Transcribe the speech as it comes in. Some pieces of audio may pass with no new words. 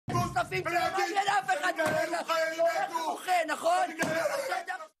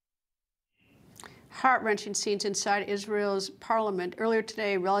Heart-wrenching scenes inside Israel's parliament. Earlier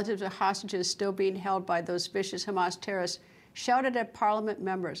today, relatives of hostages still being held by those vicious Hamas terrorists shouted at parliament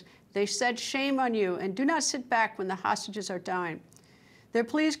members. They said, "Shame on you, and do not sit back when the hostages are dying." Their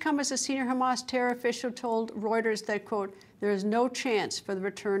pleas come as a senior Hamas terror official told Reuters that, quote, "there is no chance for the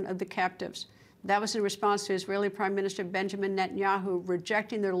return of the captives." That was in response to Israeli Prime Minister Benjamin Netanyahu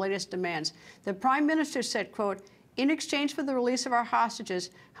rejecting their latest demands. The Prime Minister said, quote, "In exchange for the release of our hostages,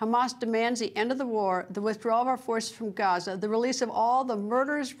 Hamas demands the end of the war, the withdrawal of our forces from Gaza, the release of all the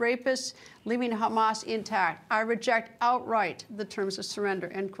murderers, rapists, leaving Hamas intact. I reject outright the terms of surrender,"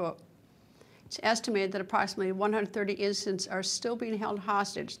 end quote. It's estimated that approximately 130 innocents are still being held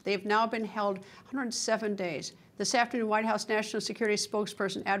hostage. They've now been held 107 days. This afternoon, White House National Security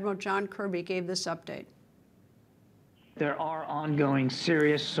spokesperson Admiral John Kirby gave this update. There are ongoing,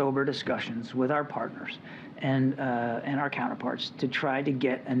 serious, sober discussions with our partners and our counterparts to try to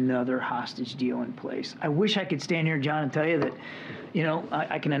get another hostage deal in place. I wish I could stand here, John, and tell you that, you know,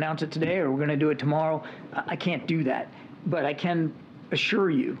 I can announce it today or we're going to do it tomorrow. I can't do that, but I can assure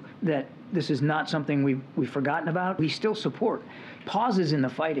you that this is not something we've forgotten about. We still support pauses in the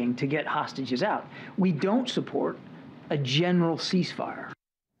fighting to get hostages out. We don't support a general ceasefire.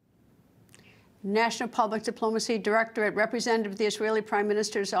 National Public Diplomacy Directorate Representative of the Israeli Prime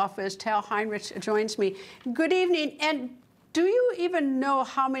Minister's Office, Tal Heinrich, joins me. Good evening. And do you even know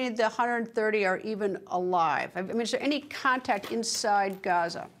how many of the 130 are even alive? I mean, is there any contact inside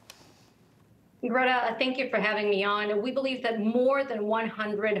Gaza? Greta, thank you for having me on. We believe that more than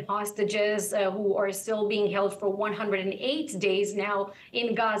 100 hostages who are still being held for 108 days now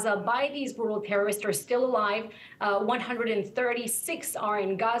in Gaza by these brutal terrorists are still alive. 136 are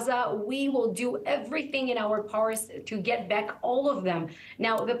in Gaza. We will do everything in our powers to get back all of them.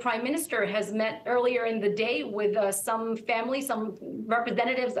 Now, the Prime Minister has met earlier in the day with some families, some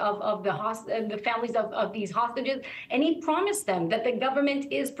representatives of the families of these hostages, and he promised them that the government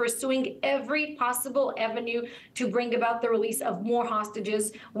is pursuing every possible avenue to bring about the release of more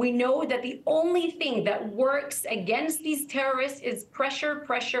hostages. We know that the only thing that works against these terrorists is pressure,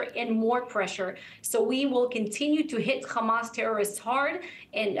 pressure, and more pressure. So we will continue to hit Hamas terrorists hard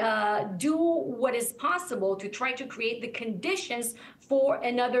and do what is possible to try to create the conditions for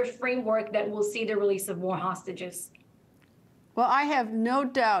another framework that will see the release of more hostages. Well, I have no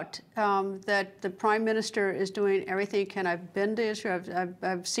doubt that the Prime Minister is doing everything he can. I've been to Israel.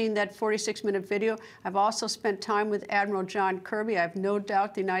 I've seen that 46-minute video. I've also spent time with Admiral John Kirby. I have no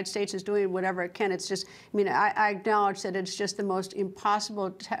doubt the United States is doing whatever it can. It's just, I mean, I acknowledge that it's just the most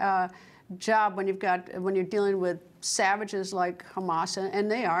impossible job when you're dealing with savages like Hamas,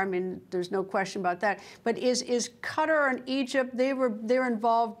 and they are. I mean, there's no question about that. But is Qatar and Egypt, they're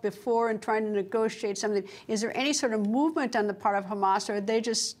involved before in trying to negotiate something? Is there any sort of movement on the part of Hamas, or are they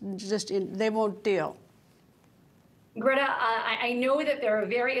they won't deal? Greta, I know that there are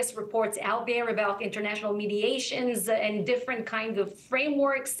various reports out there about international mediations and different kinds of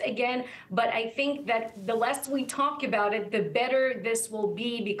frameworks again, but I think that the less we talk about it, the better this will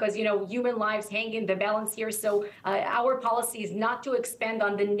be, because, you know, human lives hang in the balance here. So our policy is not to expand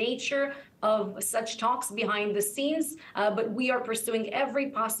on the nature of such talks behind the scenes, but we are pursuing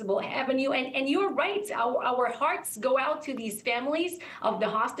every possible avenue. And you're right, our hearts go out to these families of the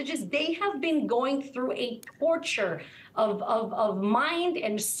hostages. They have been going through a torture of mind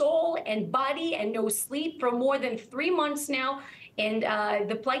and soul and body and no sleep for more than 3 months now. And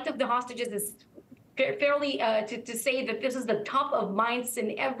the plight of the hostages is fairly to say that this is the top of minds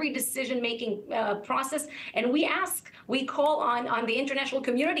in every decision-making process. And we call on the international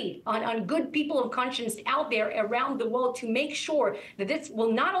community, on good people of conscience out there around the world to make sure that this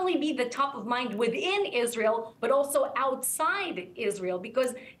will not only be the top of mind within Israel, but also outside Israel,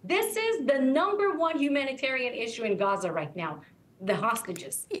 because this is the #1 humanitarian issue in Gaza right now, the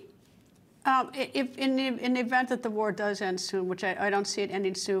hostages. If in the event that the war does end soon, which I don't see it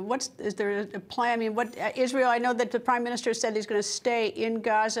ending soon, is there a plan? I mean, Israel? I know that the Prime Minister said he's going to stay in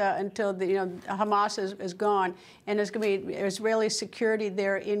Gaza until Hamas is gone, and there's going to be Israeli security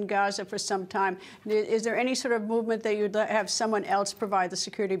there in Gaza for some time. Is there any sort of movement that you'd have someone else provide the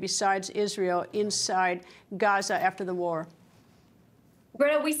security besides Israel inside Gaza after the war?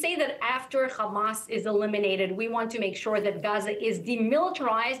 Greta, we say that after Hamas is eliminated, we want to make sure that Gaza is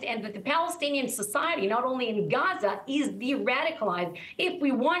demilitarized and that the Palestinian society, not only in Gaza, is de-radicalized. If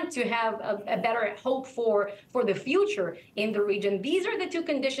we want to have a better hope for the future in the region, these are the two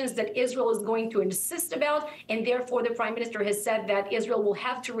conditions that Israel is going to insist about, and therefore the Prime Minister has said that Israel will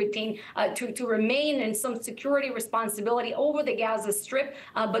have to retain, to remain in some security responsibility over the Gaza Strip.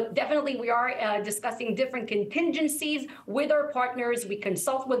 But definitely we are discussing different contingencies with our partners. We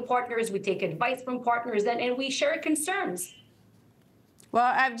consult with partners, we take advice from partners, and we share concerns.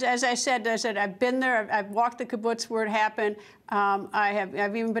 Well, as I said, I've been there. I've walked the kibbutz where it happened.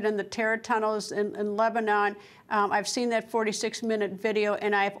 I've even been in the terror tunnels in Lebanon. I've seen that 46-minute video,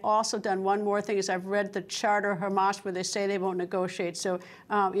 and I've also done one more thing: is I've read the charter of Hamas, where they say they won't negotiate. So,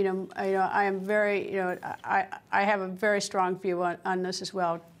 I am very, I have a very strong view on this as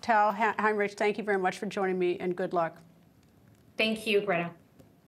well. Tal Heinrich, thank you very much for joining me, and good luck. Thank you, Greta.